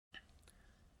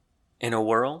In a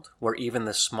world where even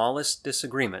the smallest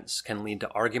disagreements can lead to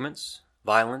arguments,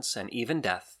 violence, and even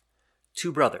death,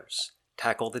 two brothers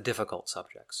tackle the difficult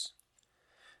subjects.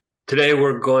 Today,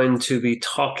 we're going to be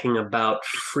talking about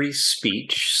free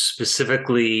speech,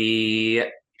 specifically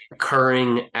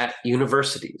occurring at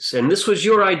universities. And this was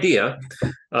your idea.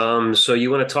 So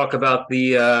you want to talk about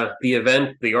the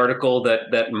event, the article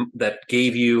that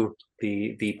gave you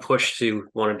the push to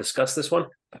want to discuss this one?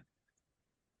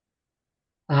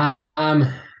 Uh, Um,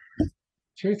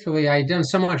 Truthfully, I've done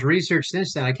so much research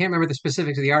since then. I can't remember the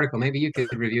specifics of the article. Maybe you could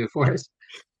review it for us.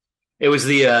 It was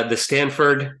the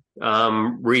Stanford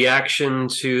reaction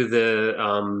to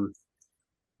the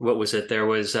what was it? There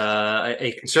was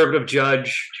a conservative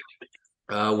judge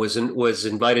was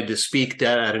invited to speak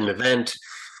at an event.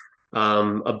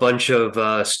 A bunch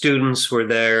of students were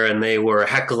there, and they were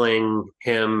heckling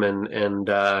him and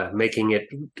making it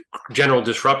general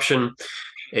disruption.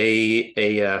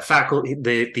 A faculty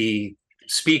the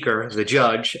speaker, the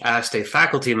judge, asked a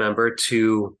faculty member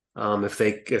to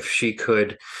if she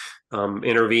could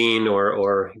intervene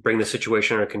or bring the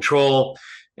situation under control.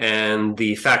 And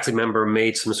the faculty member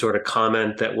made some sort of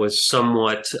comment that was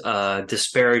somewhat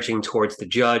disparaging towards the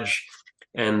judge.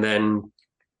 And then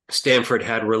Stanford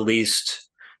had released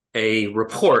a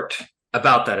report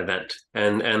about that event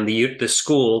and the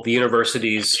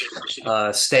university's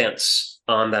stance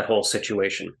on that whole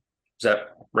situation. Does that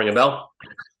ring a bell?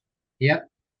 Yep.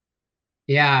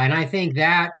 Yeah, and I think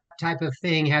that type of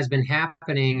thing has been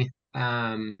happening.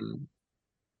 Um,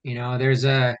 there's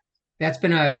a that's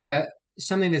been a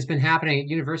something that's been happening at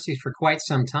universities for quite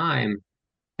some time,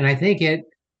 and I think it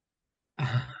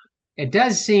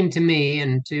does seem to me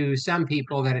and to some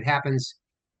people that it happens.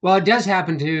 Well, it does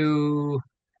happen to,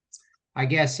 I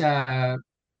guess,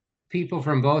 people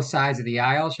from both sides of the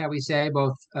aisle, shall we say,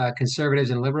 both conservatives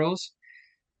and liberals.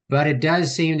 But it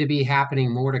does seem to be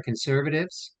happening more to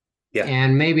conservatives. Yeah.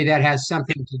 And maybe that has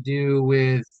something to do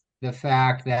with the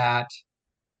fact that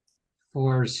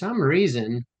for some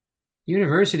reason,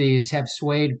 universities have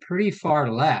swayed pretty far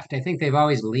left. I think they've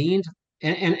always leaned,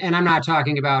 and I'm not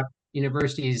talking about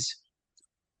universities,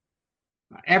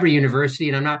 every university,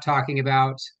 and I'm not talking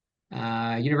about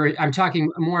I'm talking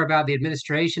more about the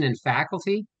administration and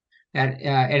faculty.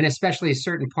 And especially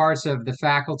certain parts of the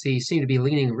faculty seem to be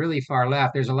leaning really far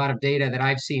left. There's a lot of data that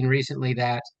I've seen recently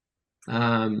that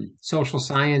social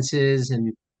sciences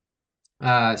and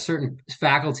certain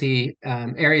faculty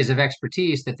areas of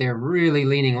expertise that they're really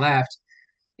leaning left,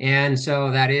 and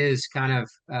so that is kind of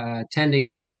tending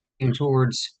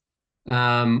towards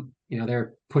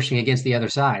they're pushing against the other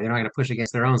side. They're not going to push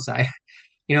against their own side.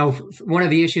 One of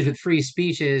the issues with free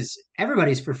speech is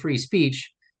everybody's for free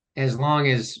speech as long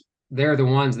as they're the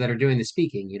ones that are doing the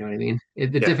speaking. You know what I mean?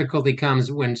 The Yeah. difficulty comes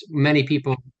when many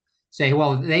people say,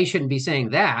 well, they shouldn't be saying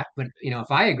that. But, if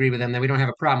I agree with them, then we don't have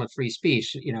a problem with free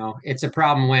speech. It's a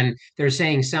problem when they're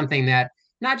saying something that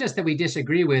not just that we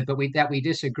disagree with, but that we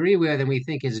disagree with and we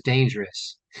think is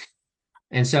dangerous.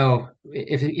 And so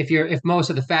if most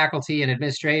of the faculty and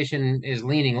administration is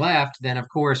leaning left, then of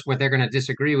course what they're going to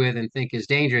disagree with and think is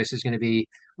dangerous is going to be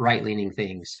right-leaning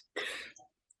things.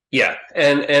 Yeah,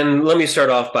 and let me start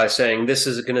off by saying this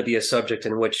is going to be a subject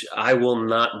in which I will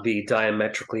not be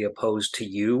diametrically opposed to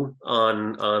you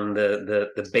on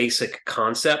the basic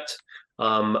concept.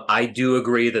 I do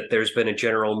agree that there's been a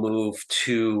general move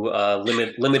to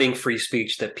limiting free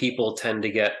speech, that people tend to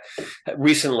get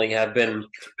recently have been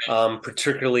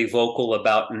particularly vocal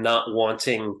about not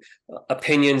wanting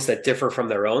opinions that differ from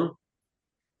their own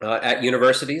at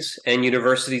universities, and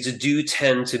universities do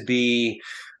tend to be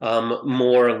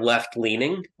more left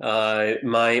leaning.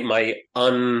 My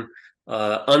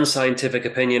unscientific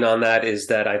opinion on that is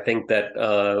that I think that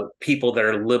people that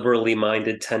are liberally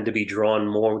minded tend to be drawn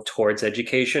more towards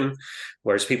education,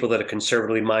 whereas people that are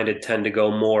conservatively minded tend to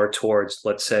go more towards,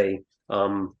 let's say,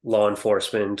 law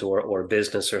enforcement or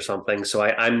business or something. So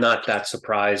I'm not that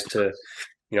surprised to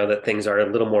that things are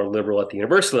a little more liberal at the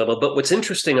university level. But what's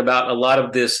interesting about a lot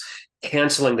of this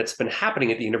canceling that's been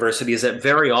happening at the university is that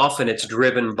very often it's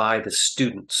driven by the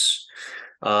students.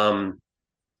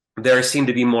 They seem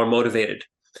to be more motivated.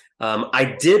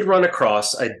 I did run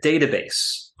across a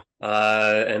database,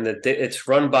 and it's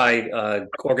run by an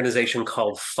organization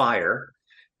called FIRE,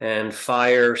 and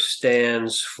FIRE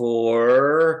stands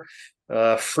for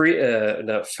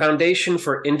the Foundation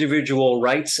for Individual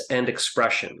Rights and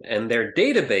Expression, and their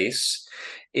database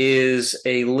is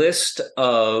a list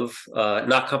of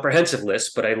not comprehensive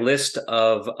list, but a list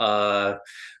of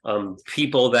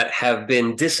people that have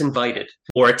been disinvited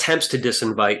or attempts to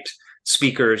disinvite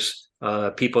speakers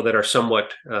people that are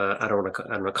somewhat, I don't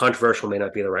know, controversial may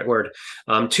not be the right word,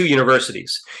 to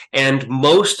universities. And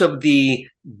most of the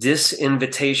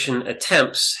disinvitation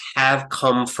attempts have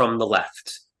come from the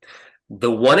left.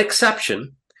 The one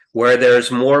exception where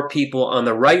there's more people on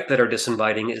the right that are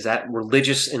disinviting is at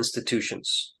religious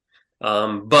institutions.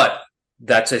 But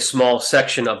that's a small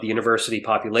section of the university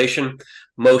population.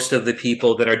 Most of the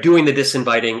people that are doing the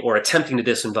disinviting or attempting to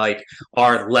disinvite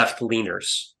are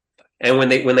left-leaners. And when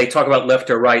they talk about left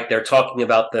or right, they're talking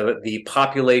about the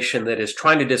population that is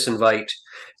trying to disinvite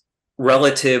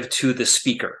relative to the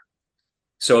speaker.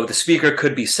 So the speaker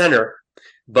could be center,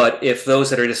 but if those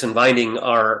that are disinviting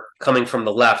are coming from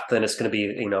the left, then it's going to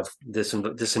be,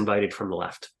 disinvited from the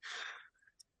left.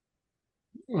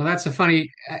 Well, that's a funny.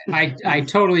 I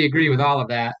totally agree with all of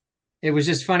that. It was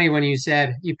just funny when you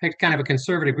said you picked kind of a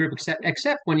conservative group,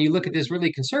 except when you look at this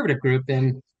really conservative group,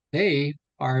 then they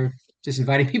are just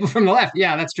inviting people from the left.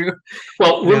 Yeah, that's true.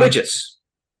 Well, You know, religious.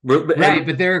 right,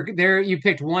 but they're you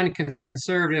picked one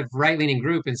conservative right-leaning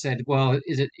group and said, well,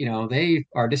 is it, they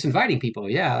are disinviting people.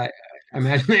 Yeah, I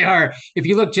imagine they are. If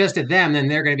you look just at them, then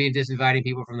they're going to be disinviting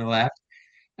people from the left.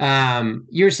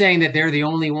 You're saying that they're the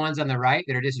only ones on the right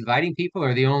that are disinviting people,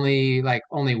 or the only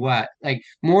what? Like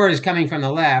more is coming from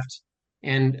the left,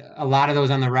 and a lot of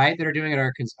those on the right that are doing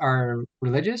it are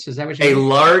religious. Is that what you A mean?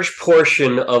 large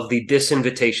portion of the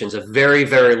disinvitations, a very,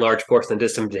 very large portion of the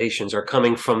disinvitations are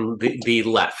coming from the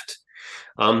left.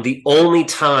 The only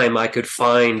time I could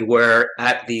find where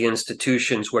at the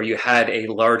institutions where you had a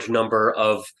large number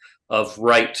of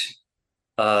right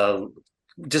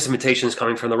disinvitations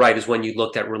coming from the right is when you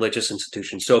looked at religious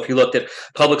institutions. So if you looked at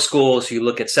public schools, you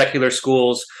look at secular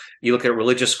schools, you look at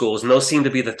religious schools, and those seem to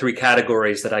be the three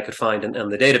categories that I could find in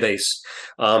the database.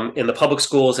 In the public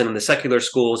schools and in the secular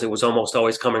schools, it was almost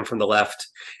always coming from the left.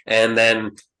 And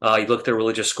then you looked at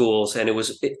religious schools, and it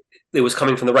was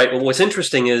coming from the right. But what's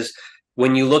interesting is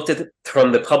when you looked at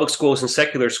from the public schools and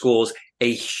secular schools,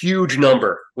 a huge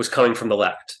number was coming from the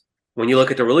left. When you look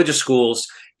at the religious schools,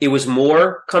 it was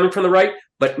more coming from the right,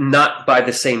 but not by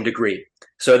the same degree.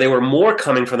 So they were more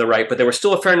coming from the right, but there was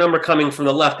still a fair number coming from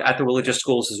the left at the religious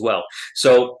schools as well.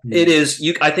 So it is.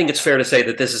 I think it's fair to say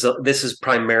that this is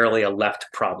primarily a left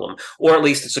problem, or at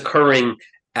least it's occurring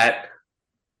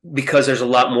because there's a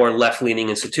lot more left-leaning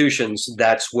institutions.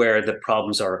 That's where the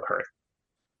problems are occurring.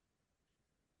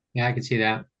 Yeah, I can see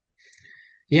that.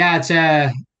 Yeah, it's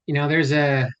there's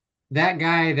that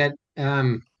guy that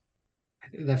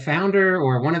the founder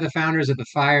or one of the founders of the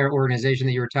FIRE organization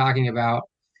that you were talking about.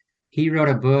 He wrote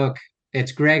a book.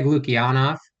 It's Greg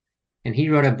Lukianoff, and he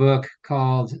wrote a book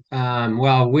called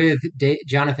with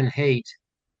Jonathan Haidt.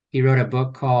 He wrote a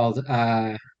book called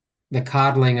 "The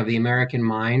Coddling of the American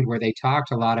Mind," where they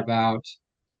talked a lot about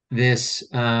this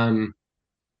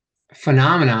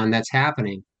phenomenon that's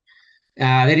happening.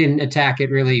 They didn't attack it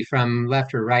really from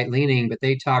left or right leaning, but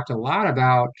they talked a lot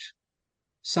about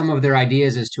some of their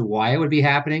ideas as to why it would be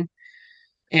happening.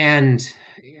 And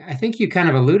I think you kind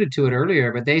of alluded to it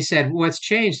earlier, but they said what's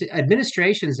changed.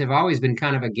 Administrations have always been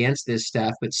kind of against this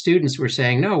stuff, but students were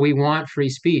saying, no, we want free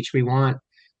speech. We want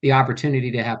the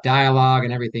opportunity to have dialogue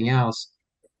and everything else.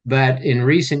 But in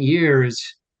recent years,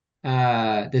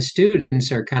 the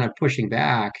students are kind of pushing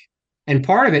back. And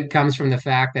part of it comes from the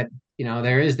fact that,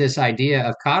 there is this idea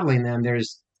of coddling them.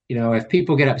 There's, if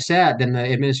people get upset, then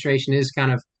the administration is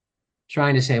kind of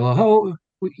trying to say, well,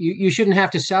 you shouldn't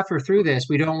have to suffer through this.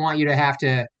 We don't want you to have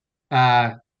to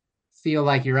feel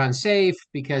like you're unsafe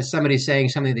because somebody's saying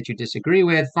something that you disagree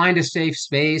with. Find a safe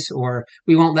space, or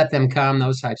we won't let them come.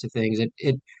 Those types of things.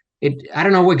 I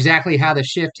don't know exactly how the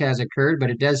shift has occurred,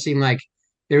 but it does seem like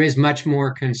there is much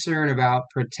more concern about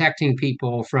protecting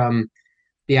people from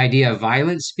the idea of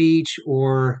violent speech,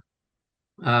 or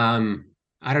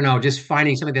I don't know, just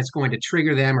finding something that's going to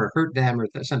trigger them or hurt them or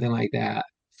something like that.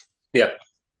 Yeah.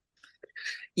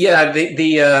 Yeah,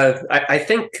 I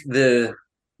think the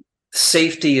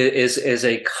safety is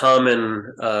a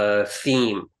common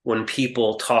theme when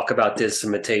people talk about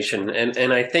disinvitation,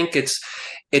 and I think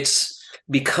it's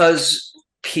because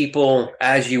people,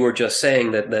 as you were just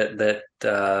saying, that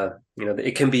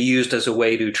it can be used as a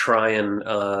way to try and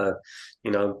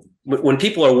when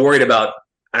people are worried about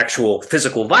actual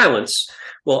physical violence.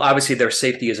 Well, obviously their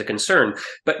safety is a concern,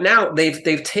 but now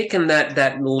they've taken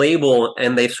that label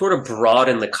and they've sort of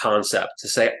broadened the concept to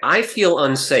say, I feel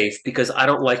unsafe because I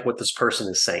don't like what this person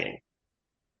is saying.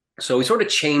 So we sort of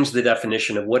changed the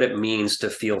definition of what it means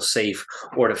to feel safe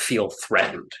or to feel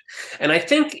threatened. And I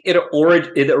think it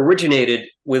originated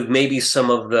with maybe some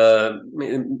of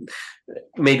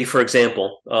for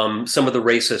example, some of the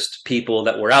racist people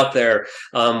that were out there,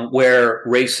 where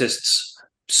racists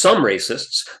some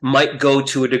racists might go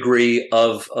to a degree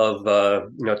of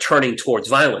turning towards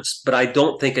violence, but I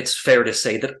don't think it's fair to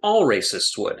say that all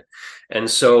racists would. And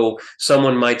so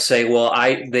someone might say, well,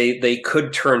 they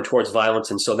could turn towards violence,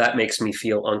 and so that makes me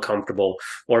feel uncomfortable,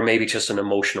 or maybe just an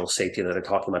emotional safety that they're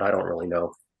talking about. I don't really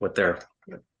know what they're,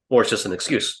 or it's just an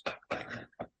excuse.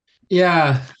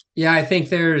 Yeah, yeah, I think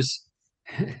there's,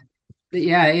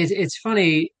 yeah, it's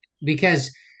funny because,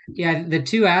 yeah, the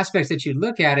two aspects that you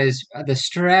look at is the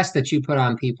stress that you put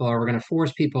on people, or we're going to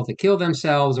force people to kill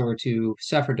themselves or to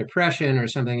suffer depression or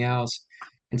something else.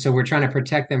 And so we're trying to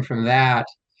protect them from that.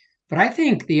 But I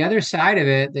think the other side of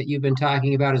it that you've been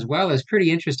talking about as well is pretty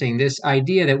interesting. This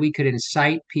idea that we could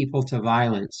incite people to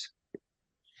violence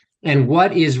and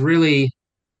what is really,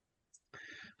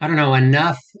 I don't know,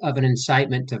 enough of an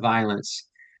incitement to violence,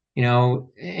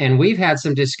 and we've had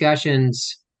some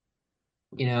discussions,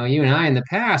 you and I in the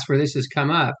past where this has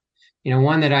come up.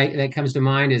 One that comes to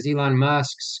mind is Elon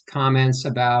Musk's comments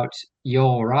about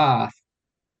Yoel Roth.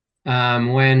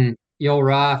 When Yoel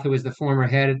Roth, who was the former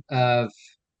head of,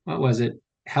 what was it,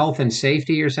 health and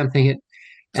safety or something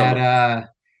at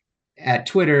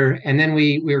Twitter, and then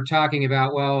we were talking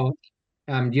about, well,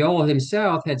 Yoel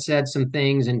himself had said some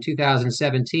things in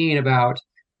 2017 about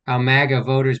how MAGA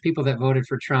voters, people that voted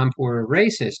for Trump, were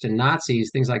racist and Nazis,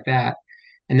 things like that.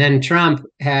 And then Trump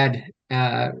had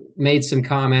made some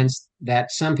comments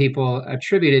that some people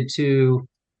attributed to,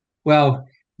 well,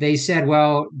 they said,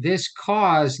 well, this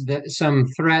caused some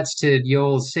threats to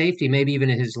Yoel's safety, maybe even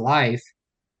his life.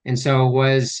 And so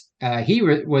was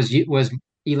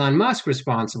Elon Musk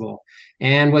responsible?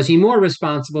 And was he more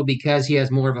responsible because he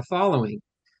has more of a following?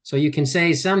 So you can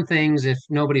say some things if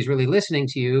nobody's really listening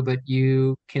to you, but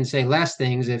you can say less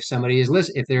things if somebody is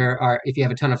listening, if you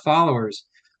have a ton of followers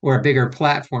or a bigger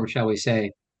platform, shall we say.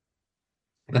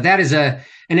 But that is and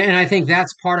I think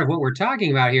that's part of what we're talking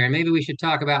about here. And maybe we should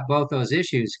talk about both those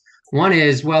issues. One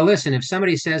is, well, listen, if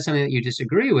somebody says something that you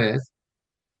disagree with,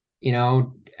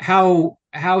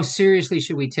 how seriously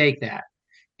should we take that?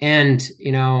 And,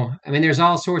 I mean, there's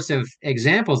all sorts of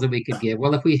examples that we could give.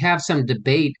 Well, if we have some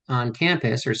debate on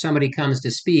campus or somebody comes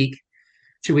to speak,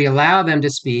 should we allow them to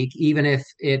speak even if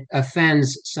it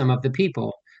offends some of the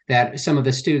people, that some of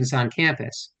the students on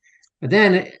campus? But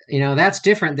then, that's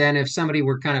different than if somebody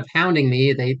were kind of hounding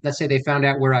me. Let's say they found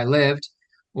out where I lived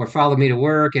or followed me to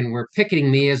work and were picketing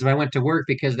me as I went to work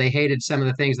because they hated some of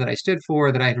the things that I stood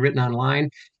for that I had written online.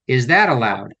 Is that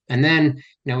allowed? And then,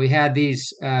 we had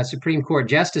these Supreme Court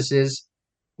justices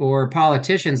or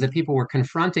politicians that people were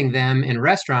confronting them in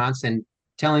restaurants and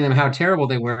telling them how terrible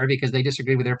they were because they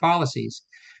disagreed with their policies.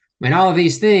 I mean, all of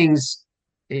these things,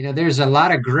 there's a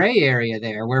lot of gray area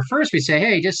there where first we say,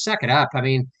 hey, just suck it up. I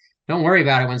mean, don't worry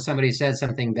about it when somebody says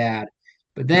something bad.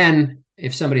 But then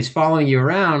if somebody's following you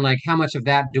around, like how much of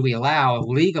that do we allow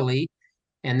legally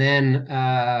and then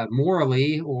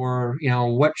morally, or,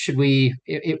 what should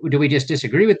do we just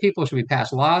disagree with people? Should we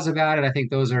pass laws about it? I think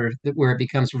those are where it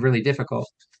becomes really difficult.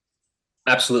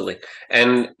 Absolutely.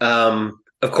 And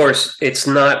of course, it's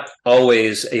not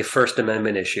always a First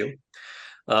Amendment issue.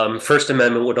 First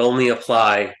Amendment would only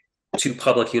apply to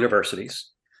public universities.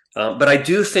 But I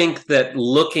do think that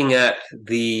looking at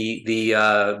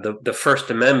the First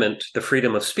Amendment, the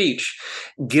freedom of speech,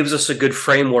 gives us a good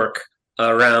framework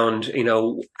around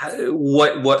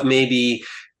what maybe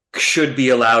should be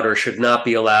allowed or should not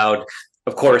be allowed.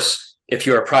 Of course, if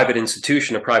you're a private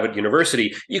institution, a private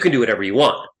university, you can do whatever you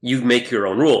want. You make your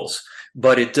own rules,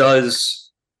 but it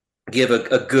does give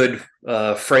a good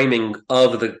framing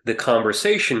of the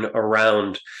conversation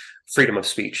around freedom of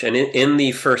speech. And in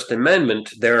the First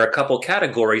Amendment, there are a couple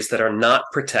categories that are not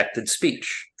protected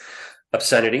speech: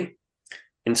 obscenity,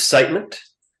 incitement,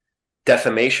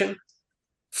 defamation,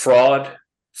 fraud,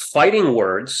 fighting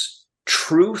words,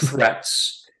 true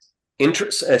threats,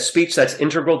 speech that's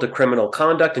integral to criminal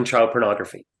conduct, and child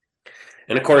pornography.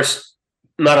 And of course,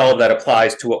 not all of that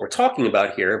applies to what we're talking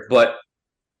about here, but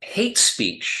hate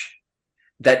speech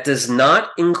that does not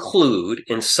include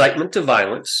incitement to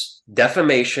violence,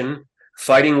 defamation,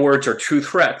 fighting words, or true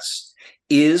threats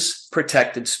is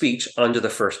protected speech under the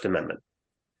First Amendment.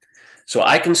 So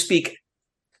I can speak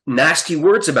nasty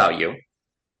words about you,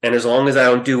 and as long as I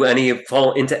don't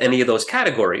fall into any of those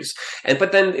categories.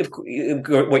 But then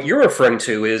what you're referring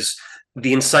to is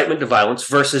the incitement to violence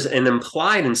versus an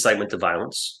implied incitement to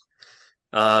violence.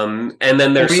 And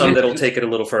then there's some that'll take it a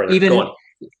little further. Go on.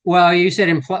 Well, you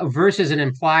said versus an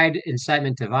implied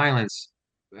incitement to violence.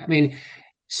 I mean,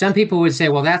 some people would say,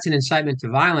 well, that's an incitement to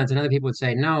violence, and other people would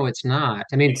say, no, it's not.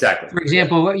 I mean, Exactly. for Yeah.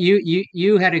 example, what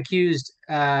you had accused,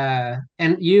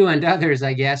 and you and others,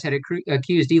 I guess, had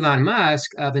accused Elon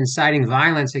Musk of inciting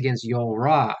violence against Yoel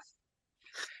Roth.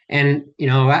 And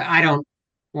I don't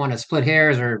want to split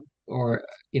hairs, or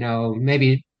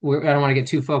maybe I don't want to get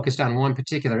too focused on one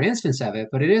particular instance of it,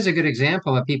 but it is a good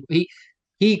example of people.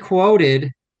 He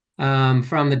quoted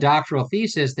from the doctoral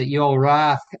thesis that Yoel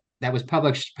Roth that was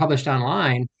published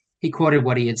online. He quoted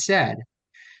what he had said.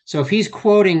 So if he's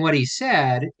quoting what he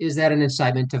said, is that an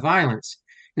incitement to violence?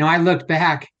 I looked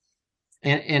back,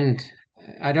 and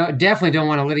I definitely don't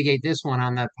want to litigate this one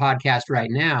on the podcast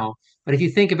right now. But if you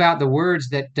think about the words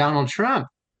that Donald Trump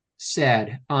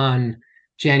said on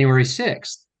January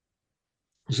 6th,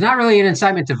 there's not really an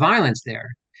incitement to violence there.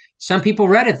 Some people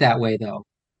read it that way, though.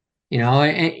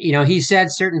 He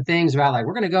said certain things about, like,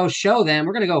 we're going to go show them,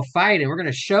 we're going to go fight, and we're going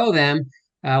to show them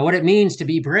what it means to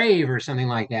be brave, or something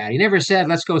like that. He never said,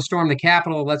 let's go storm the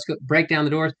Capitol, let's go break down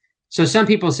the doors. So some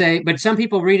people say, but some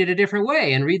people read it a different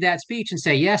way and read that speech and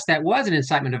say, yes, that was an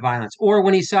incitement to violence. Or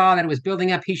when he saw that it was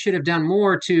building up, he should have done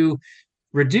more to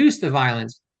reduce the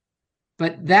violence.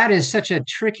 But that is such a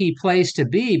tricky place to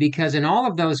be, because in all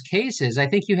of those cases, I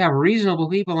think you have reasonable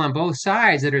people on both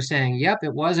sides that are saying, yep,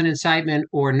 it was an incitement,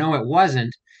 or no, it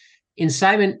wasn't.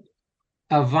 Incitement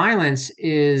of violence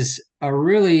is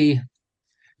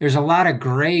there's a lot of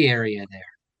gray area there.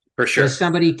 For sure. Was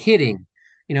somebody kidding?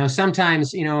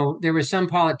 Sometimes, there were some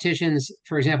politicians,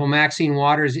 for example, Maxine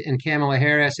Waters and Kamala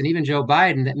Harris, and even Joe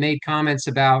Biden, that made comments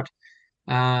about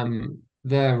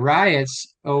the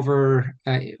riots over,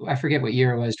 I forget what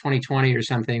year it was, 2020 or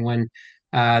something, when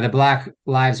the Black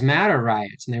Lives Matter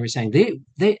riots, and they were saying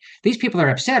these people are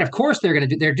upset. Of course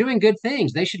they're doing good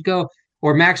things. They should go.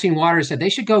 Or Maxine Waters said they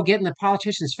should go get in the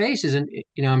politicians' faces, and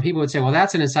people would say, well,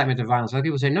 that's an incitement to violence. Other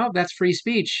people say, no, that's free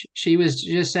speech. She was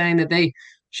just saying that they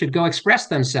should go express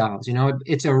themselves.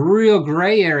 It's a real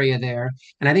gray area there,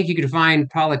 and I think you could find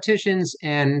politicians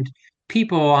and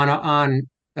people on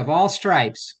of all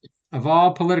stripes, of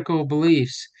all political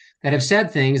beliefs, that have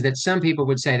said things that some people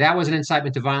would say that was an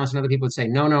incitement to violence, and other people would say,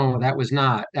 no, no, that was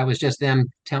not. That was just them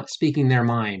speaking their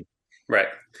mind. Right.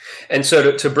 And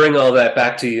so to bring all that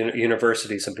back to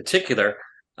universities in particular,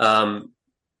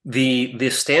 the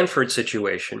Stanford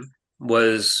situation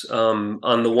was,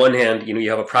 on the one hand, you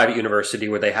have a private university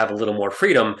where they have a little more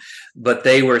freedom, but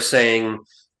they were saying,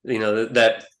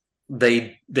 that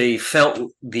they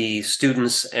felt the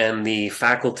students and the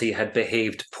faculty had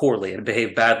behaved poorly, had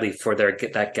behaved badly for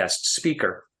that guest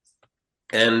speaker.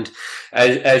 And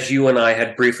as you and I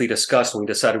had briefly discussed when we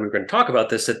decided we were going to talk about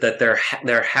this, that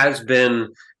there has been,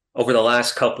 over the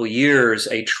last couple of years,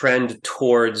 a trend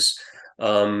towards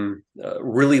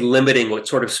really limiting what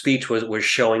sort of speech was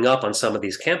showing up on some of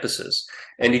these campuses.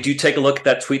 And did you take a look at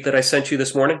that tweet that I sent you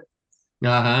this morning?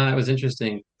 That was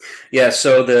interesting. Yeah,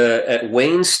 so at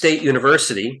Wayne State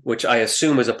University, which I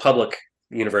assume is a public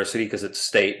university because it's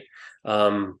state,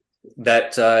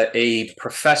 that a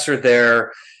professor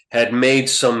there had made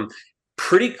some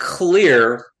pretty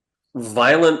clear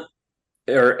violent,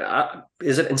 or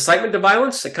is it incitement to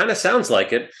violence? It kind of sounds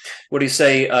like it. What do you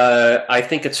say? I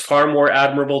think it's far more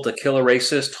admirable to kill a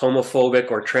racist, homophobic,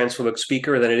 or transphobic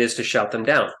speaker than it is to shout them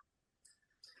down.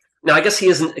 Now, I guess he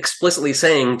isn't explicitly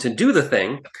saying to do the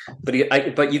thing,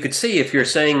 but you could see, if you're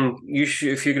saying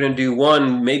if you're going to do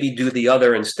one, maybe do the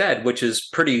other instead, which is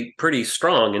pretty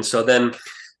strong. And so then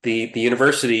the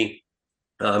university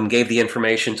gave the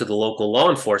information to the local law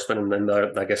enforcement, and then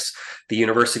I guess the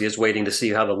university is waiting to see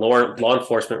how the law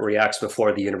enforcement reacts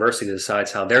before the university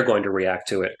decides how they're going to react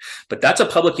to it. But that's a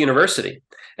public university,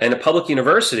 and a public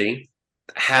university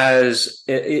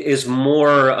is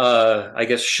more, I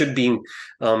guess, should be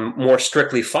more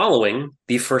strictly following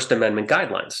the First Amendment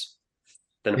guidelines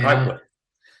than a private one.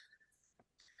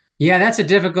 Yeah, that's a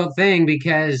difficult thing,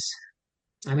 because,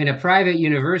 I mean, a private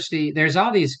university, there's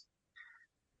all these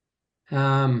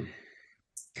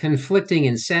conflicting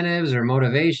incentives or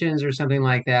motivations or something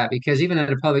like that. Because even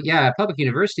at a public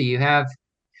university,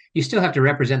 you still have to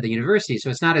represent the university. So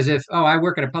it's not as if, oh, I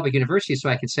work at a public university, so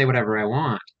I can say whatever I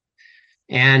want.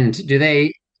 And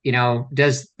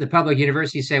does the public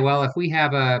university say, well, if we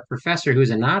have a professor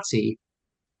who's a Nazi,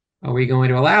 are we going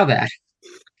to allow that?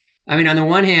 I mean, on the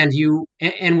one hand,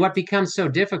 and what becomes so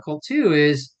difficult too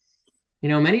is,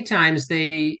 many times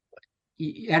at a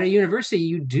university,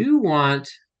 you do want,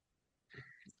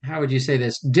 how would you say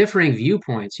this, differing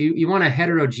viewpoints. You want a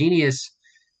heterogeneous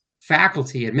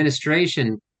faculty,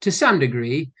 administration to some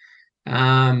degree,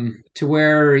 to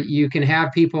where you can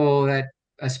have people that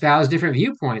espouse different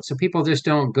viewpoints. So people just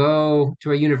don't go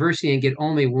to a university and get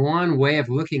only one way of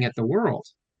looking at the world.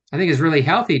 I think it's really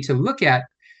healthy to look at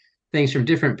things from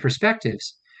different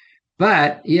perspectives.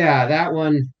 But yeah,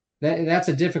 that's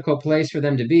a difficult place for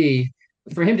them to be.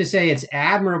 For him to say it's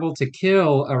admirable to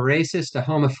kill a racist,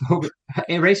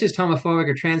 homophobic,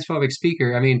 or transphobic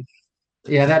speaker. I mean,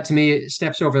 yeah, that to me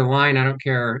steps over the line. I don't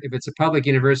care if it's a public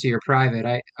university or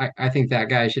private. I think that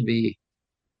guy should be,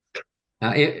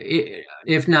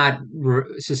 if not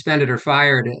suspended or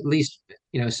fired, at least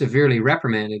severely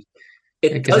reprimanded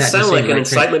It because does that just sound seems like an like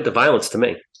crazy. incitement to violence to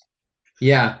me.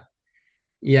 Yeah,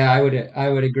 yeah, I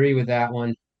would agree with that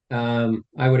one.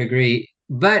 I would agree,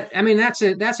 but I mean that's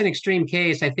an extreme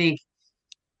case. I think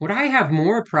what I have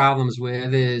more problems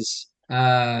with is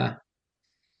when,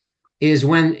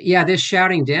 yeah, this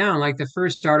shouting down, like the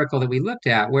first article that we looked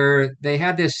at, where they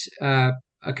had this a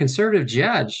conservative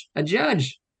judge, a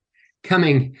judge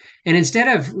coming, and instead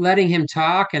of letting him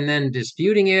talk and then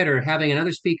disputing it or having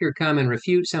another speaker come and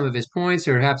refute some of his points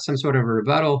or have some sort of a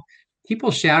rebuttal,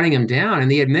 people shouting him down and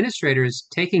the administrators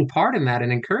taking part in that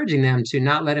and encouraging them to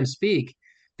not let him speak.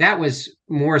 That was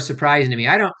more surprising to me.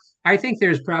 I think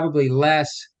there's probably less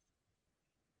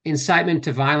incitement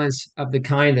to violence of the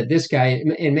kind that this guy,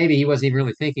 and maybe he wasn't even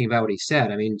really thinking about what he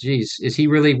said. I mean, geez, is he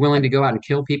really willing to go out and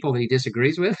kill people that he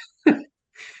disagrees with? I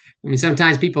mean,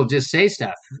 sometimes people just say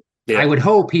stuff. I Yeah, would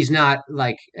hope he's not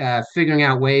like figuring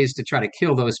out ways to try to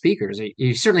kill those speakers.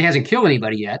 He certainly hasn't killed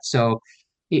anybody yet, so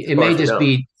as it far may as we just know.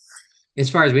 be, as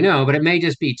far as we know, but it may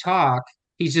just be talk.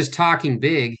 He's just talking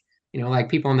big, like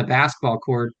people on the basketball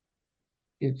court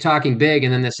talking big,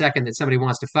 and then the second that somebody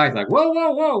wants to fight, like, whoa,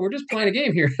 whoa, whoa, we're just playing a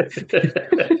game here.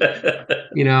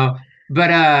 you know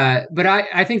but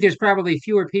I think there's probably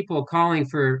fewer people calling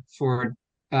for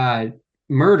uh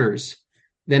murders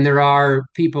than there are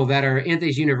people that are in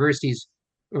these universities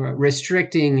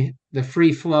restricting the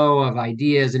free flow of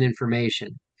ideas and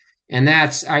information. And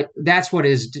that's what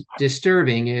is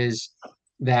disturbing, is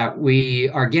that we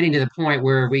are getting to the point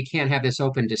where we can't have this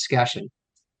open discussion.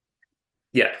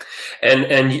 Yeah,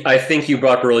 and I think you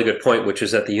brought up a really good point, which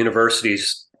is that the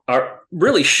universities are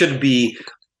really should be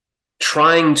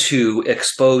trying to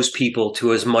expose people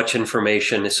to as much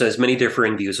information, as many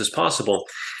differing views as possible,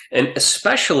 and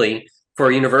especially for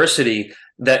a university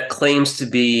that claims to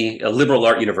be a liberal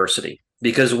art university.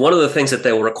 Because one of the things that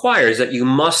they will require is that you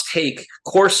must take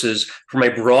courses from a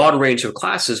broad range of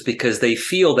classes, because they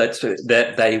feel that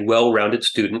a well-rounded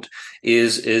student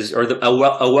is or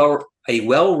a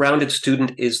well-rounded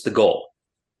student is the goal.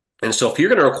 And so if you're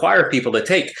going to require people to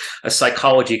take a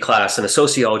psychology class and a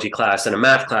sociology class and a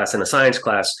math class and a science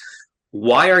class,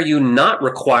 why are you not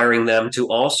requiring them to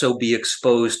also be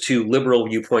exposed to liberal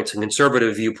viewpoints and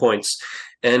conservative viewpoints,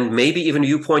 and maybe even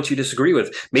viewpoints you disagree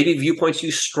with, maybe viewpoints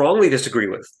you strongly disagree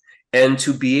with, and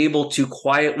to be able to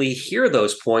quietly hear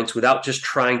those points without just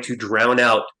trying to drown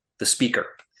out the speaker?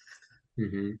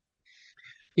 Mm-hmm.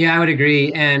 Yeah, I would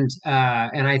agree, and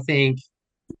I think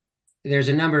there's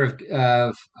a number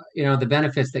of the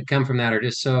benefits that come from that are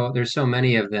just so there's so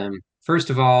many of them. First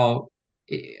of all,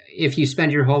 if you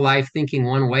spend your whole life thinking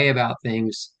one way about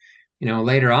things,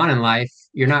 later on in life,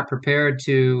 you're not prepared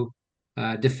to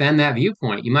defend that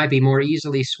viewpoint. You might be more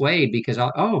easily swayed because,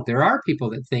 oh, there are people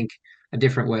that think a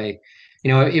different way.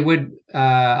 It would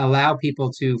allow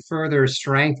people to further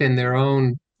strengthen their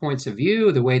own points of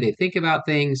view, the way they think about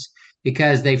things,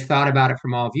 because they've thought about it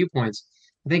from all viewpoints.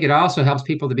 I think it also helps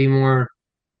people to be more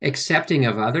accepting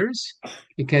of others,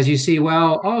 because you see,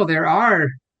 well, oh, there are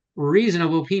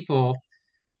reasonable people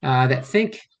that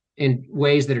think in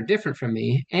ways that are different from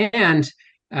me, and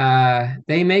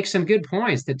they make some good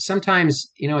points that sometimes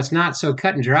it's not so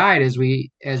cut and dried as we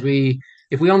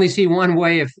if we only see one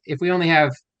way, if we only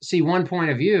have see one point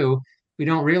of view, we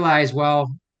don't realize,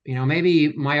 well,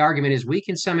 maybe my argument is weak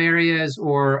in some areas,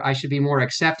 or I should be more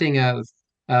accepting of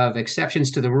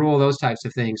exceptions to the rule, those types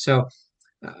of things. So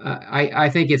I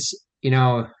think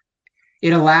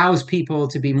it allows people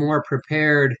to be more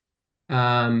prepared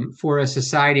for a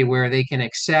society where they can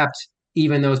accept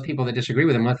even those people that disagree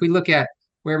with them. If we look at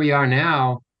where we are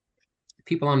now,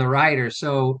 people on the right are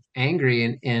so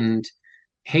angry and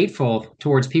hateful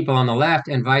towards people on the left,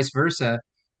 and vice versa.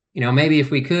 Maybe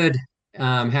if we could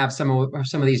have some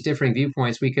of these differing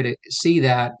viewpoints, we could see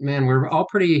that, man, we're all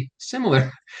pretty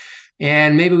similar.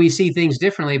 And maybe we see things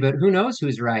differently, but who knows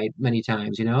who's right many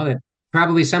times, that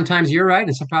probably sometimes you're right,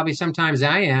 and probably sometimes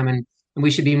I am. And we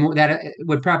should be more, that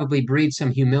would probably breed some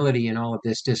humility in all of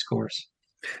this discourse.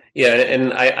 Yeah,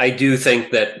 and I do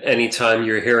think that anytime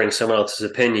you're hearing someone else's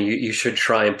opinion, you should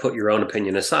try and put your own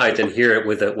opinion aside and hear it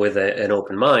with an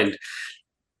open mind.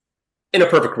 in a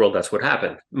perfect world, that's what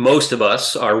happened. Most of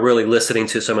us are really listening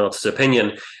to someone else's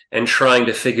opinion and trying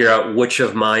to figure out which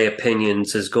of my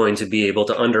opinions is going to be able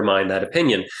to undermine that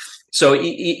opinion. So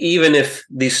even if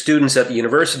these students at the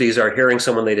universities are hearing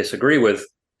someone they disagree with,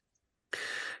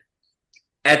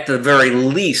 at the very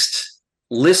least,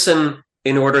 listen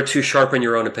in order to sharpen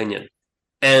your own opinion.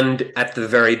 And at the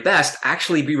very best,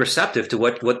 actually be receptive to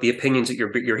what the opinions that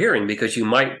you're hearing, because you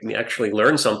might actually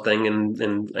learn something,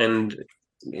 and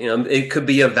it could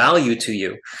be of value to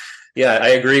you. Yeah, I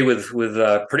agree with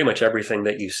pretty much everything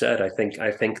that you said. I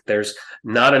think there's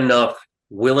not enough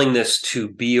willingness to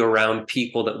be around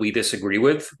people that we disagree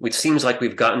with. It seems like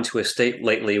we've gotten to a state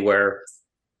lately where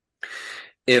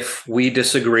if we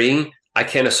disagree, I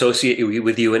can't associate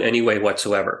with you in any way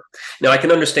whatsoever. Now, I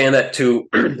can understand that too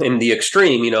in the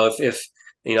extreme. If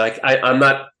I'm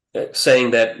not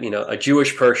saying that a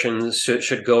Jewish person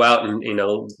should go out and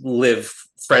live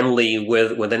friendly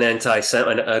with an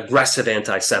aggressive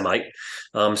anti-Semite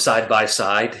side by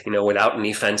side, without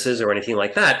any fences or anything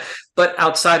like that. But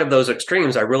outside of those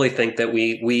extremes, I really think that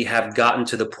we have gotten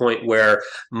to the point where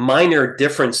minor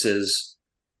differences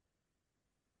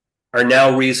are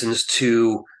now reasons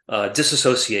to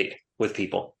disassociate with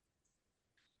people.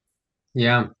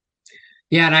 Yeah.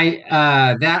 Yeah, and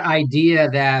I that idea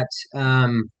that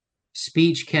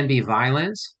speech can be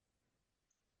violence,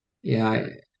 yeah,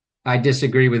 I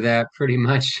disagree with that pretty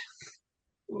much.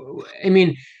 I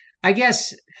mean, I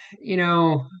guess, you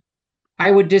know,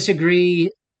 I would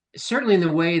disagree certainly in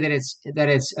the way that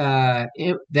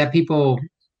that people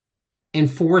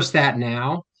enforce that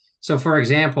now. So, for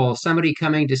example, somebody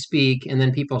coming to speak and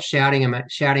then people shouting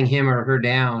him or her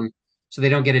down so they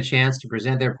don't get a chance to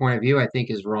present their point of view, I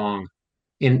think is wrong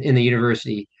in the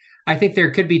university. I think there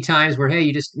could be times where,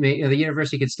 hey, the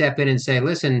university could step in and say,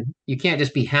 listen, you can't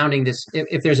just be hounding this.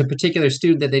 If there's a particular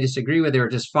student that they disagree with, they're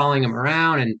just following him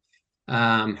around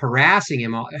and harassing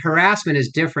him. Harassment is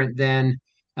different than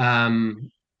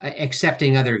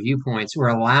accepting other viewpoints or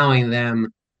allowing them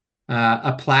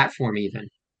a platform even.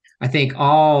 I think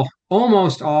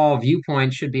almost all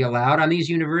viewpoints should be allowed on these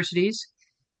universities.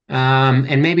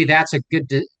 And maybe that's a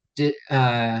good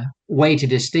way to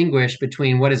distinguish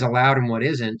between what is allowed and what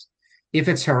isn't. If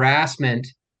it's harassment,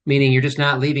 meaning you're just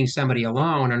not leaving somebody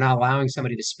alone or not allowing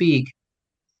somebody to speak,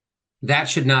 that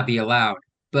should not be allowed.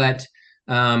 But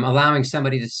allowing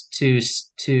somebody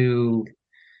to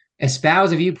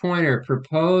espouse a viewpoint or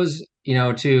propose,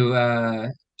 to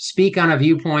speak on a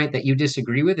viewpoint that you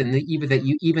disagree with, and even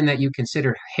that you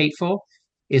consider hateful,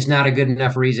 is not a good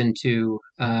enough reason to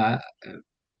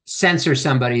censor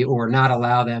somebody or not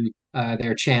allow them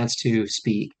their chance to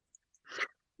speak.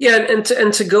 Yeah,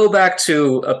 and to go back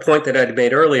to a point that I'd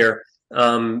made earlier,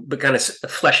 but kind of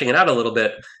fleshing it out a little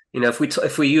bit,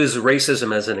 if we use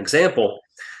racism as an example,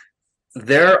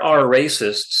 there are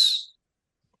racists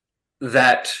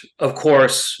that, of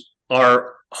course,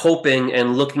 are hoping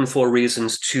and looking for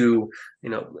reasons to,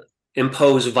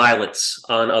 impose violence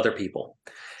on other people.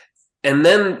 And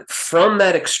then from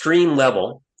that extreme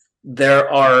level, there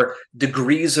are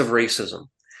degrees of racism.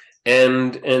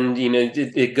 And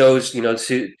it goes,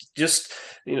 to just,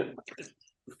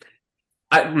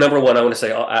 number one, I want to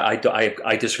say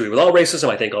I disagree with all racism.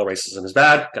 I think all racism is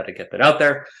bad. Got to get that out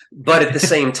there. But at the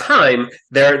same time,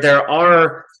 there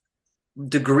are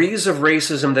degrees of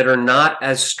racism that are not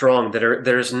as strong.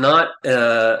 There's not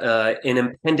an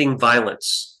impending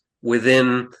violence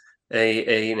within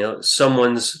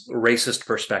someone's racist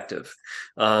perspective,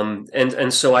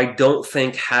 and so I don't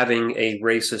think having a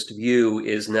racist view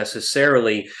is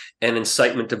necessarily an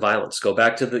incitement to violence. Go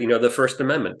back to the First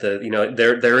Amendment.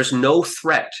 There is no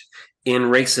threat in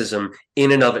racism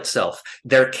in and of itself.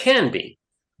 There can be,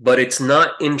 but it's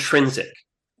not intrinsic.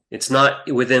 It's not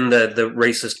within the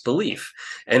racist belief.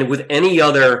 And with any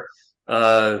other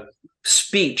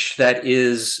speech that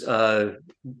is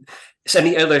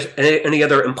any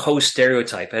other imposed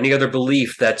stereotype, any other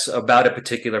belief that's about a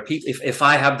particular people. If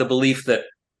I have the belief that,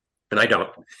 and I don't,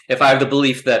 if I have the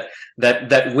belief that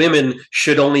women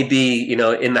should only be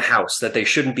in the house, that they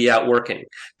shouldn't be out working,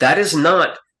 that is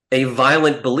not a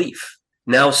violent belief.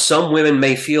 Now, some women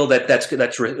may feel that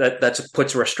that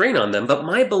puts a restraint on them, but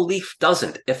my belief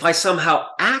doesn't. If I somehow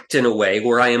act in a way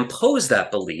where I impose that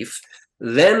belief,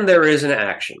 then there is an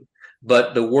action.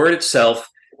 But the word itself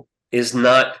is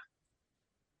not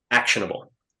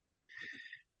actionable.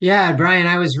 Yeah, Brian,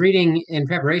 I was reading in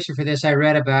preparation for this. I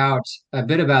read a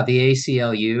bit about the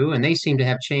ACLU, and they seem to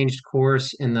have changed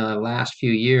course in the last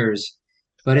few years.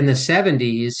 But in the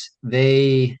 70s,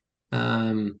 they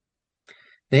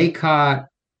caught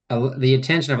the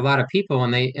attention of a lot of people,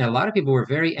 and a lot of people were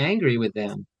very angry with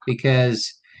them because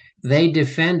they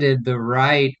defended the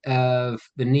right of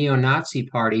the neo-Nazi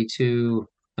party to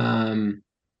um,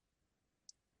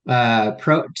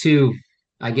 to,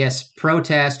 I guess,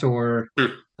 protest or Hmm.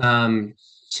 um,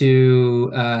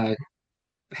 to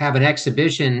have an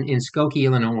exhibition in Skokie,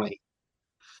 Illinois.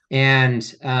 And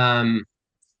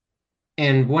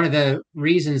one of the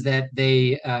reasons that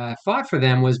they fought for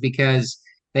them was because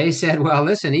they said, well,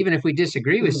 listen, even if we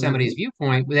disagree with somebody's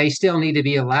viewpoint, they still need to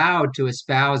be allowed to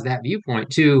espouse that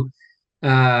viewpoint,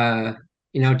 uh,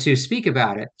 to speak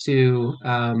about it, to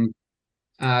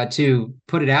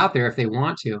put it out there if they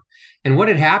want to. And what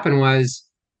had happened was,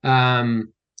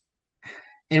 um,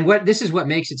 and what this is what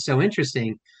makes it so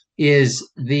interesting is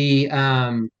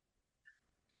uh,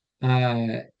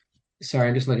 sorry,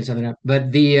 I'm just looking something up.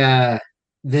 But the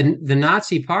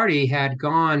Nazi Party had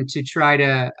gone to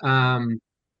try uh,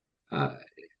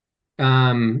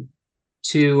 um,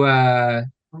 to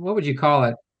what would you call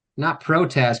it? Not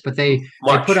protest, but they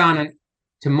put March. on a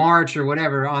to march or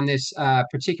whatever on this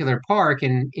particular park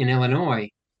in Illinois,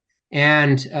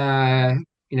 and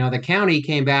the county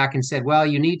came back and said, well,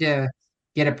 you need to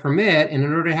get a permit, and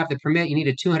in order to have the permit, you need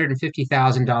a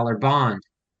 $250,000 bond.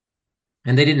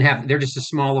 And they didn't have, they're just a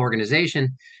small organization.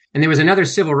 And there was another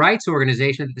civil rights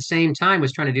organization that at the same time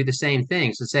was trying to do the same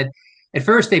thing. So it said, at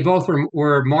first they both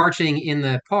were marching in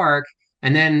the park,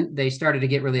 and then they started to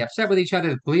get really upset with each other.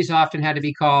 The police often had to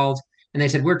be called, and they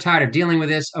said, we're tired of dealing with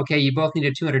this. Okay, you both need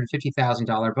a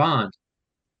 $250,000 bond.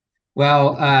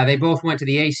 Well, they both went to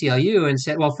the ACLU and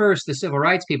said, well, first, the civil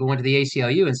rights people went to the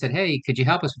ACLU and said, hey, could you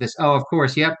help us with this? Oh, of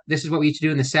course. Yep. This is what we used to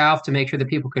do in the South to make sure that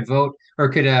people could vote or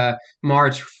could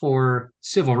march for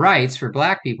civil rights for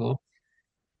Black people.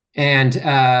 And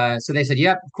so they said,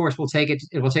 yep, of course, we'll take it.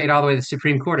 We'll take it all the way to the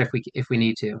Supreme Court if we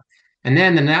need to. And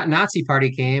then the Nazi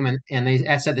Party came and they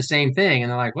said the same thing.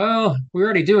 And they're like, well, we're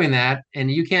already doing that,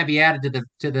 and you can't be added to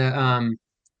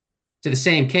the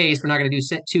same case. We're not going to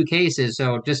do two cases,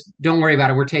 so just don't worry about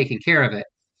it. We're taking care of it.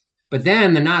 But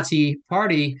then the Nazi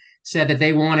Party said that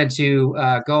they wanted to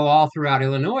go all throughout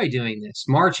Illinois doing this,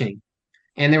 marching.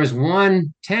 And there was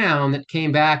one town that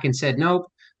came back and said, nope,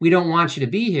 we don't want you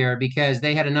to be here because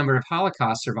they had a number of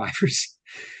Holocaust survivors.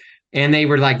 And they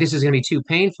were like, this is going to be too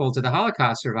painful to the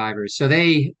Holocaust survivors. So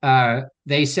they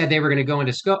said they were going to go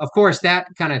into Skokie. Of course, that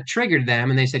kind of triggered them,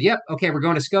 and they said, "Yep, okay, we're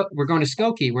going to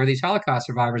Skokie, where these Holocaust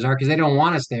survivors are, because they don't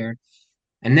want us there."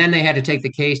 And then they had to take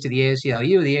the case to the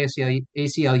ACLU. The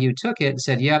ACLU took it and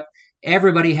said, "Yep,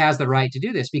 everybody has the right to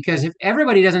do this, because if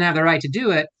everybody doesn't have the right to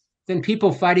do it, then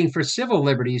people fighting for civil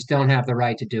liberties don't have the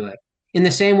right to do it. In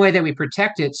the same way that we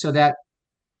protect it, so that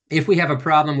if we have a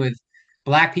problem with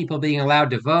Black people being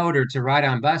allowed to vote or to ride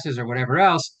on buses or whatever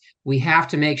else, we have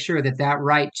to make sure that that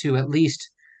right to at least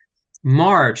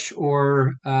march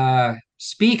or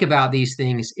speak about these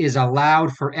things is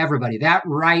allowed for everybody. That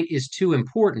right is too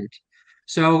important.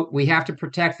 So we have to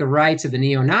protect the rights of the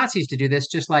neo-Nazis to do this,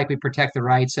 just like we protect the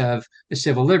rights of the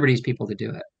civil liberties people to do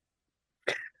it."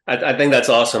 I think that's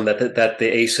awesome that the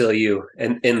ACLU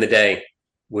in the day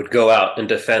would go out and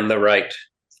defend the right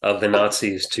of the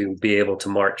Nazis to be able to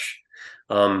march.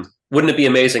 Wouldn't it be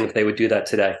amazing if they would do that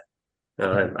today?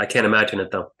 I can't imagine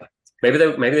it though. Maybe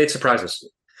they'd surprise us.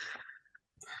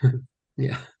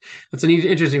 Yeah, that's an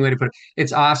interesting way to put it.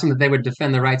 It's awesome that they would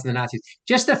defend the rights of the Nazis.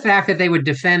 Just the fact that they would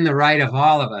defend the right of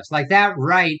all of us, like that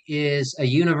right is a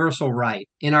universal right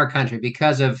in our country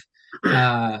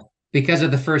uh, because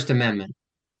of the First Amendment.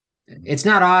 It's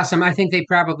not awesome. I think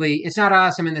it's not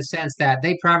awesome in the sense that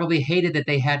they probably hated that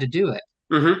they had to do it.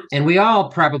 Mm-hmm. And we all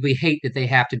probably hate that they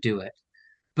have to do it.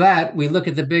 But we look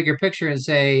at the bigger picture and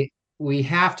say, we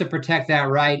have to protect that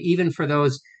right, even for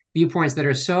those viewpoints that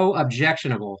are so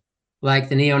objectionable, like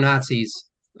the neo Nazis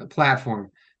platform.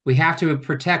 We have to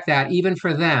protect that even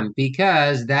for them,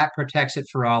 because that protects it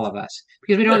for all of us.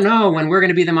 Because we don't know when we're going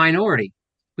to be the minority.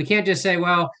 We can't just say,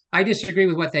 well, I disagree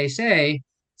with what they say,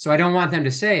 so I don't want them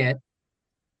to say it.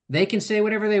 They can say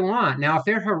whatever they want. Now, if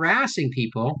they're harassing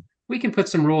people, we can put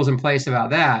some rules in place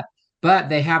about that, but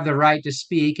they have the right to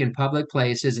speak in public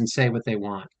places and say what they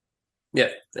want. Yeah,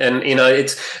 and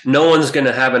it's no one's going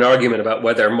to have an argument about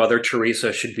whether Mother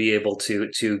Teresa should be able to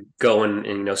go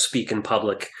and speak in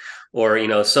public,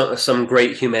 or some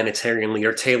great humanitarian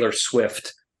leader, Taylor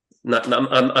Swift.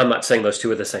 I'm not saying those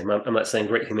two are the same. I'm not saying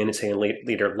great humanitarian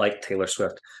leader like Taylor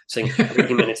Swift. I'm saying great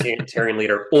humanitarian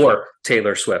leader or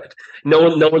Taylor Swift. No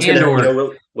one's going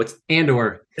to what's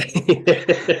or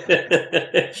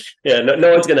yeah,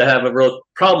 no one's going to have a real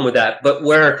problem with that. But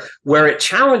where it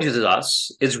challenges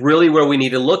us is really where we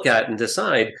need to look at and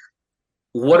decide,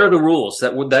 what are the rules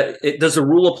does the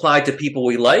rule apply to people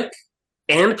we like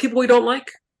and people we don't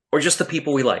like, or just the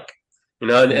people we like?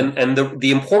 And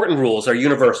the important rules are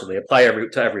universal. They apply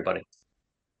to everybody.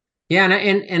 Yeah,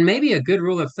 and maybe a good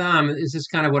rule of thumb, this is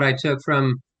kind of what I took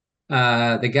from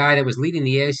the guy that was leading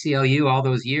the ACLU all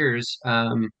those years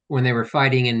when they were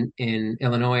fighting in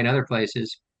Illinois and other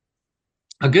places.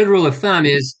 A good rule of thumb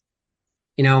is,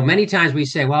 many times we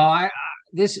say, well,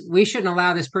 we shouldn't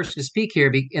allow this person to speak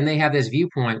here, and they have this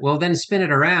viewpoint. Well, then spin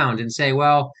it around and say,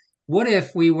 well, what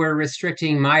if we were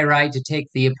restricting my right to take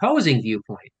the opposing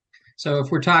viewpoint? So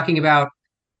if we're talking about,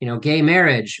 gay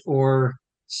marriage or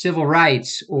civil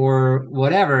rights or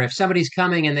whatever, if somebody's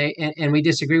coming and we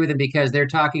disagree with them because they're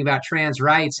talking about trans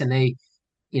rights and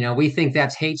we think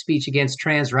that's hate speech against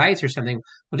trans rights or something.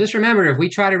 Well, just remember, if we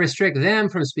try to restrict them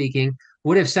from speaking,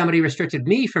 what if somebody restricted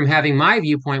me from having my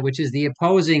viewpoint, which is the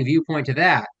opposing viewpoint to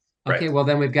that? Okay, Right. well,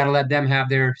 then we've got to let them have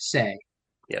their say.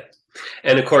 Yeah.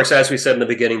 And of course, as we said in the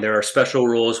beginning, there are special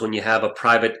rules when you have a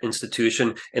private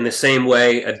institution. In the same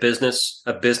way, a business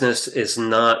is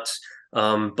not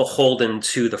beholden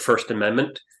to the First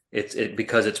Amendment.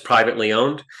 Because it's privately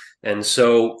owned, and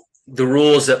so the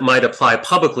rules that might apply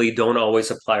publicly don't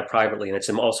always apply privately. And it's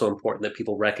also important that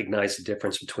people recognize the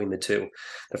difference between the two.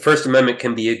 The First Amendment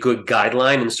can be a good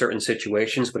guideline in certain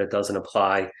situations, but it doesn't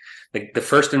apply. The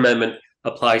First Amendment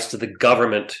applies to the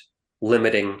government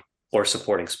limiting or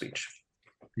supporting speech.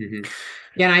 Mm-hmm.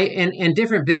 Yeah, and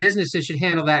different businesses should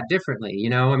handle that differently.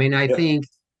 I mean, I think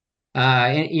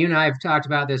and you and I have talked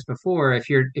about this before. If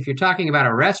you're talking about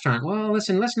a restaurant, well,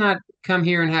 listen, let's not come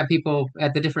here and have people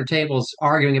at the different tables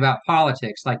arguing about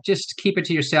politics. Like, just keep it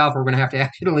to yourself. Or we're going to have to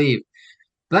ask you to leave.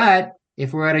 But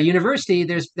if we're at a university,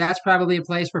 that's probably a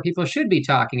place where people should be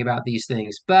talking about these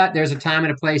things. But there's a time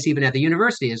and a place even at the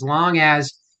university, as long as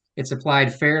it's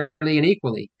applied fairly and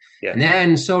equally. Yeah. And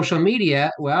then social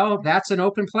media, well, that's an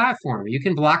open platform. You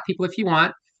can block people if you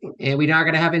want, and we're not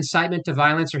going to have incitement to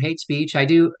violence or hate speech. I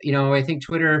think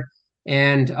Twitter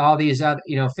and all these other,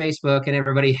 Facebook and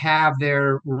everybody have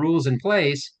their rules in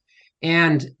place,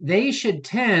 and they should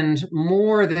tend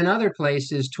more than other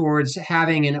places towards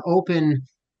having an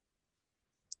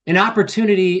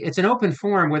opportunity. It's an open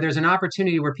forum where there's an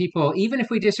opportunity where people, even if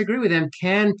we disagree with them,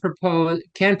 can put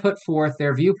forth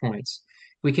their viewpoints.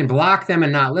 We can block them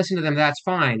and not listen to them, that's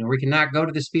fine, or we can not go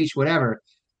to the speech, whatever.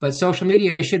 But social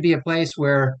media should be a place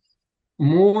where,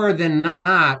 more than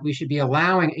not, we should be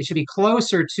allowing, it should be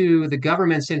closer to the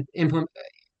government's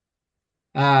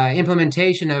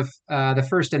implementation of the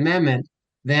First Amendment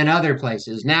than other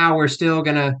places. Now we're still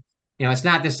gonna, it's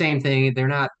not the same thing. They're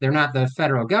not the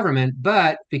federal government,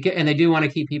 but and they do want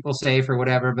to keep people safe or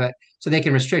whatever, but so they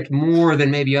can restrict more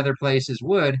than maybe other places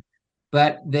would.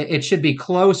 But it should be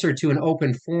closer to an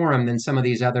open forum than some of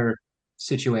these other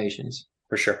situations.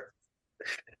 For sure.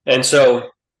 And so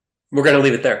we're going to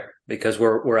leave it there because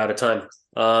we're out of time.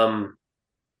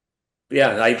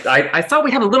 Yeah, I thought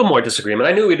we'd have a little more disagreement.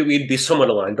 I knew we'd be somewhat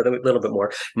aligned, but a little bit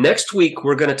more. Next week,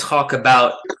 we're going to talk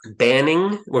about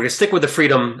banning. We're going to stick with the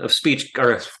freedom of speech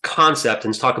or concept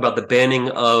and talk about the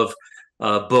banning of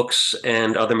books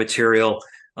and other material,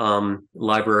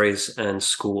 libraries and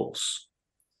schools.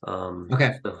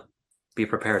 Okay. So be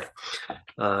prepared.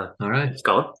 All right. It's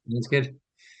gone. That's good.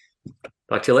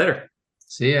 Talk to you later.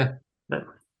 See ya. Bye.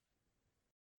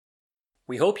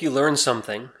 We hope you learned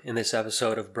something in this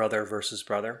episode of Brother versus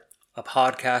Brother, a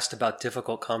podcast about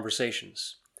difficult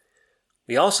conversations.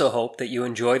 We also hope that you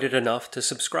enjoyed it enough to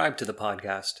subscribe to the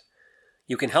podcast.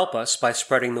 You can help us by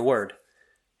spreading the word.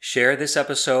 Share this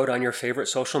episode on your favorite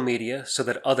social media so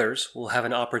that others will have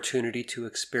an opportunity to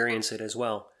experience it as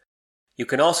well. You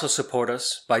can also support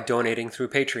us by donating through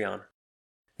Patreon.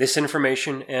 This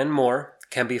information and more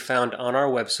can be found on our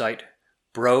website,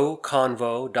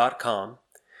 broconvo.com,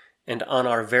 and on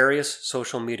our various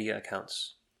social media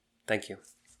accounts. Thank you.